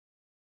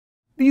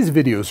These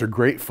videos are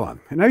great fun,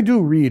 and I do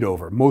read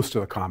over most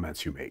of the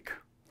comments you make.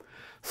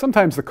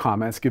 Sometimes the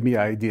comments give me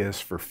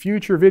ideas for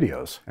future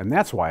videos, and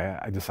that's why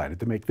I decided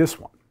to make this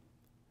one.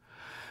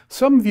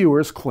 Some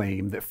viewers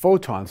claim that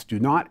photons do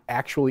not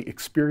actually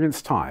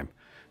experience time,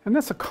 and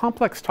that's a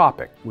complex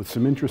topic with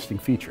some interesting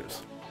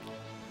features.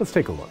 Let's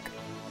take a look.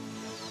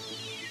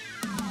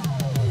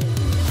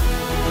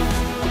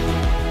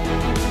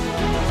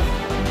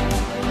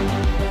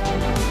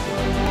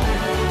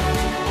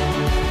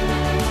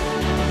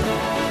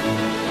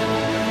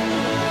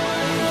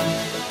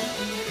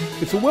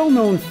 It's a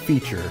well-known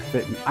feature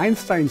that in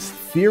Einstein's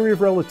theory of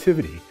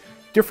relativity,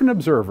 different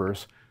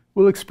observers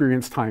will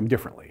experience time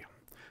differently.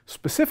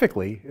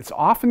 Specifically, it's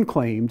often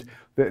claimed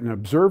that an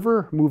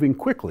observer moving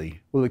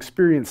quickly will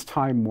experience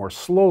time more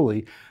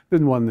slowly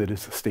than one that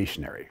is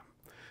stationary.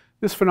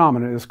 This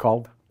phenomenon is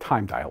called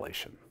time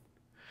dilation.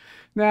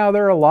 Now,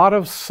 there are a lot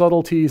of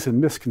subtleties and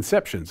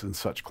misconceptions in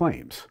such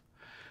claims.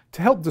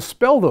 To help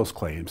dispel those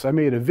claims, I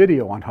made a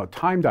video on how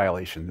time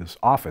dilation is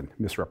often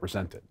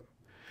misrepresented.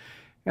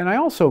 And I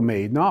also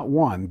made not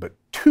one, but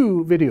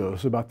two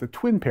videos about the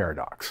twin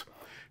paradox,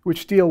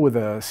 which deal with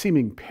a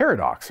seeming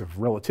paradox of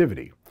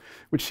relativity,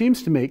 which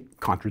seems to make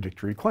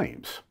contradictory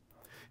claims.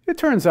 It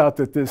turns out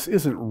that this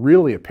isn't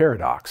really a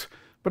paradox,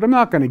 but I'm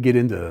not going to get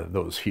into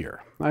those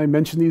here. I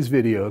mention these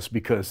videos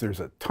because there's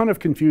a ton of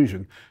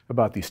confusion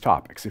about these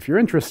topics. If you're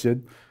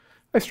interested,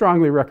 I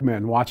strongly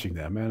recommend watching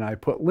them, and I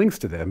put links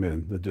to them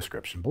in the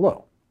description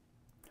below.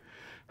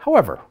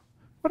 However,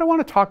 what I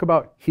want to talk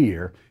about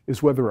here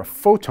is whether a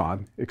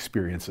photon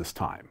experiences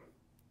time.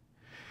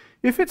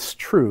 If it's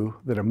true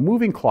that a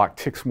moving clock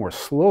ticks more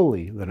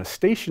slowly than a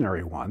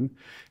stationary one,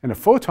 and a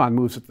photon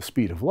moves at the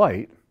speed of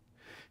light,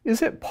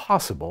 is it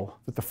possible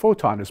that the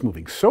photon is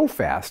moving so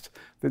fast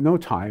that no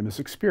time is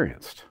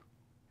experienced?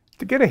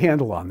 To get a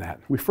handle on that,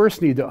 we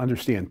first need to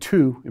understand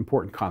two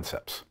important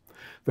concepts.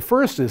 The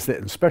first is that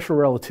in special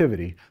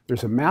relativity,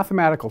 there's a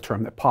mathematical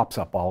term that pops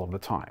up all of the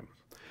time.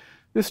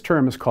 This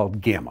term is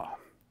called gamma.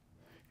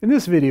 In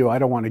this video, I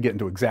don't want to get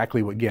into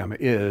exactly what gamma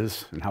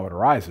is and how it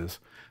arises.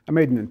 I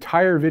made an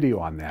entire video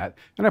on that,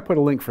 and I put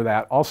a link for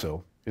that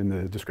also in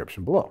the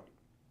description below.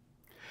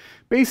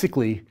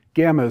 Basically,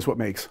 gamma is what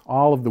makes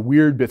all of the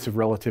weird bits of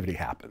relativity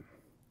happen.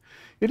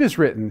 It is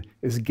written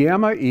as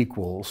gamma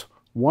equals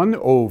 1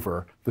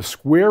 over the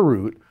square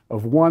root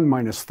of 1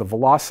 minus the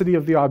velocity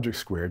of the object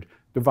squared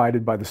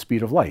divided by the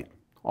speed of light,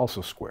 also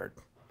squared.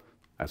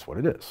 That's what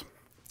it is.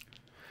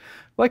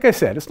 Like I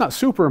said, it's not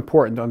super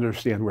important to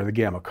understand where the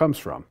gamma comes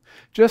from.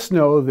 Just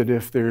know that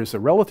if there's a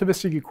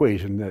relativistic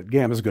equation, that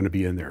gamma is going to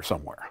be in there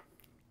somewhere.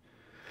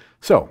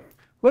 So,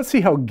 let's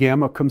see how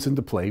gamma comes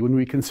into play when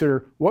we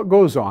consider what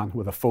goes on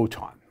with a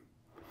photon.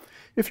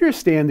 If you're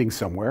standing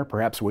somewhere,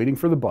 perhaps waiting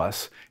for the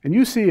bus, and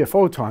you see a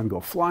photon go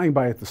flying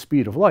by at the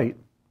speed of light,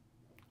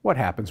 what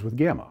happens with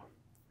gamma?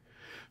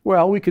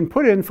 Well, we can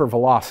put in for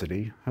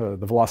velocity, the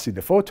velocity of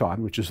the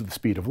photon, which is the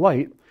speed of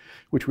light,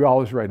 which we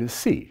always write as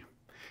c.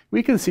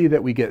 We can see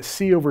that we get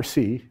c over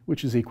c,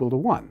 which is equal to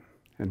 1.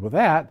 And with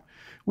that,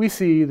 we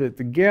see that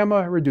the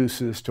gamma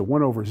reduces to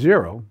 1 over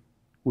 0,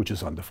 which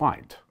is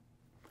undefined.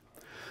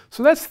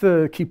 So that's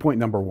the key point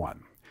number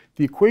one.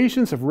 The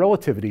equations of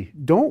relativity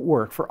don't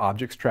work for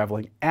objects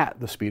traveling at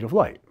the speed of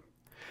light.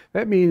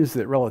 That means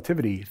that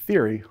relativity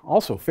theory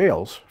also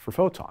fails for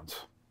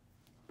photons.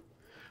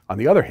 On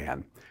the other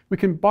hand, we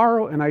can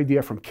borrow an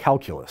idea from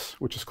calculus,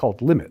 which is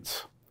called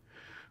limits.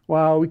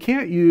 While we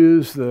can't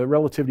use the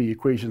relativity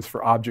equations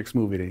for objects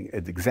moving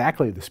at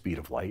exactly the speed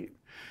of light,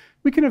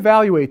 we can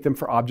evaluate them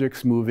for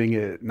objects moving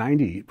at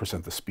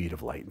 98% the speed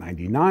of light,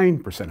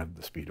 99% of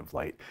the speed of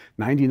light,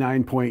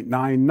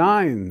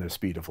 99.99% the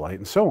speed of light,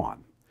 and so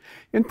on.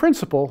 In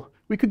principle,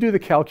 we could do the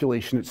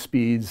calculation at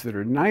speeds that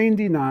are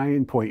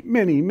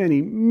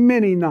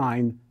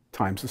 99.many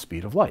times the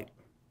speed of light.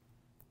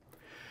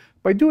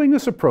 By doing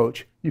this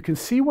approach, you can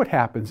see what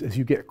happens as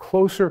you get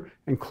closer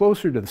and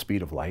closer to the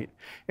speed of light,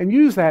 and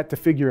use that to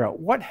figure out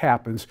what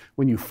happens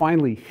when you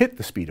finally hit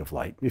the speed of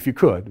light, if you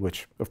could,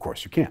 which of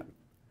course you can.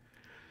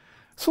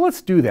 So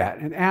let's do that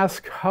and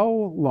ask how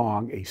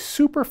long a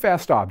super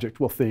fast object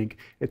will think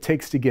it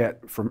takes to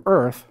get from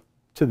Earth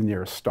to the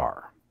nearest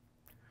star.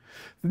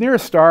 The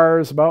nearest star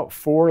is about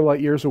 4 light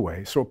years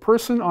away, so a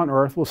person on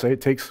Earth will say it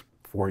takes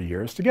 4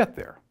 years to get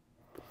there.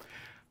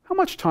 How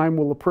much time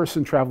will a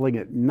person traveling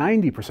at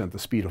 90% the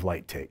speed of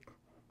light take?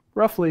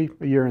 Roughly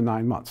a year and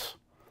 9 months.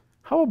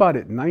 How about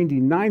at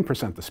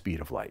 99% the speed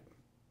of light?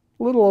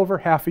 A little over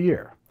half a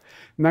year.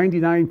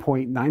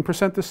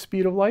 99.9% the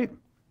speed of light?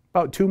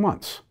 About 2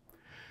 months.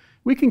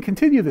 We can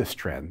continue this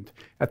trend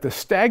at the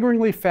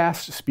staggeringly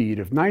fast speed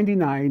of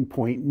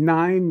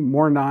 99.9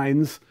 more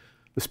nines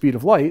the speed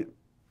of light.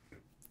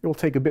 It will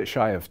take a bit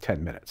shy of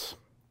 10 minutes.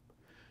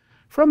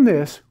 From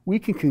this, we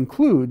can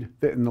conclude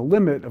that in the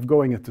limit of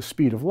going at the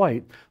speed of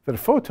light, that a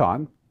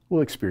photon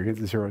will experience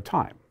 0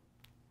 time.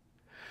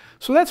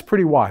 So that's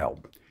pretty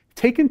wild.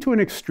 Taken to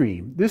an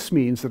extreme, this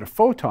means that a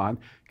photon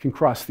can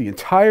cross the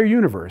entire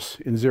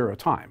universe in 0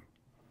 time.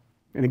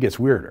 And it gets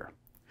weirder.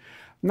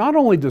 Not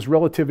only does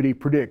relativity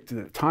predict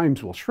that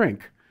times will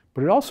shrink,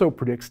 but it also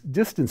predicts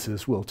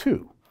distances will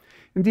too.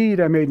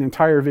 Indeed, I made an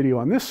entire video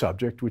on this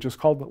subject, which is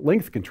called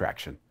length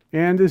contraction,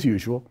 and as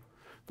usual,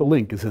 the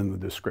link is in the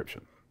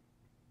description.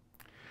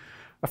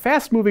 A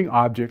fast-moving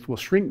object will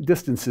shrink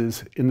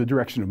distances in the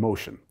direction of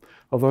motion,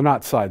 although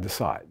not side to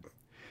side.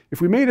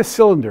 If we made a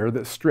cylinder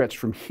that stretched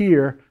from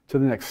here to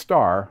the next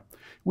star,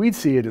 we'd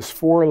see it as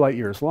 4 light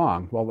years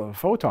long, while the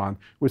photon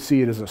would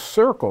see it as a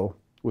circle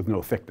with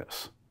no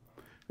thickness.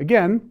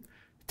 Again,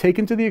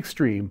 taken to the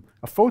extreme,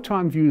 a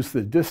photon views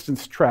the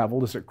distance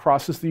traveled as it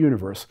crosses the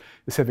universe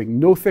as having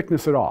no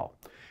thickness at all.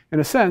 In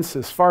a sense,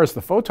 as far as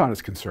the photon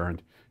is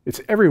concerned,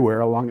 it's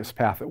everywhere along its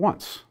path at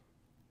once.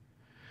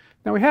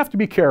 Now we have to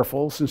be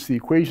careful since the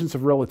equations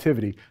of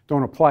relativity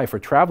don't apply for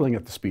traveling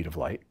at the speed of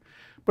light,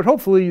 but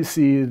hopefully you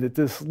see that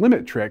this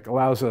limit trick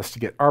allows us to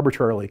get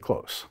arbitrarily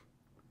close.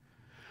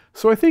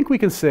 So I think we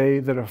can say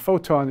that a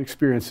photon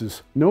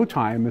experiences no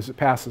time as it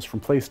passes from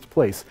place to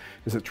place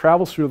as it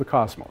travels through the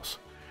cosmos.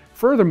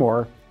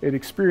 Furthermore, it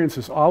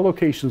experiences all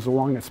locations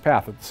along its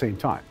path at the same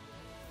time.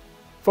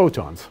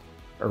 Photons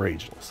are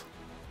ageless.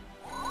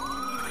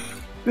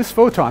 This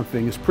photon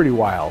thing is pretty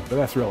wild, but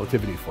that's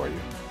relativity for you.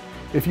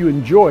 If you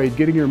enjoyed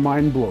getting your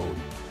mind blown,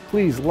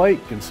 please like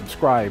and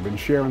subscribe and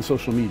share on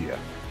social media.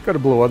 You've got to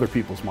blow other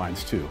people's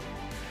minds too.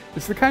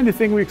 It's the kind of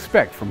thing we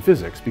expect from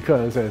physics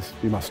because, as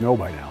you must know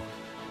by now,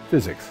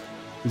 physics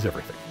is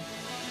everything.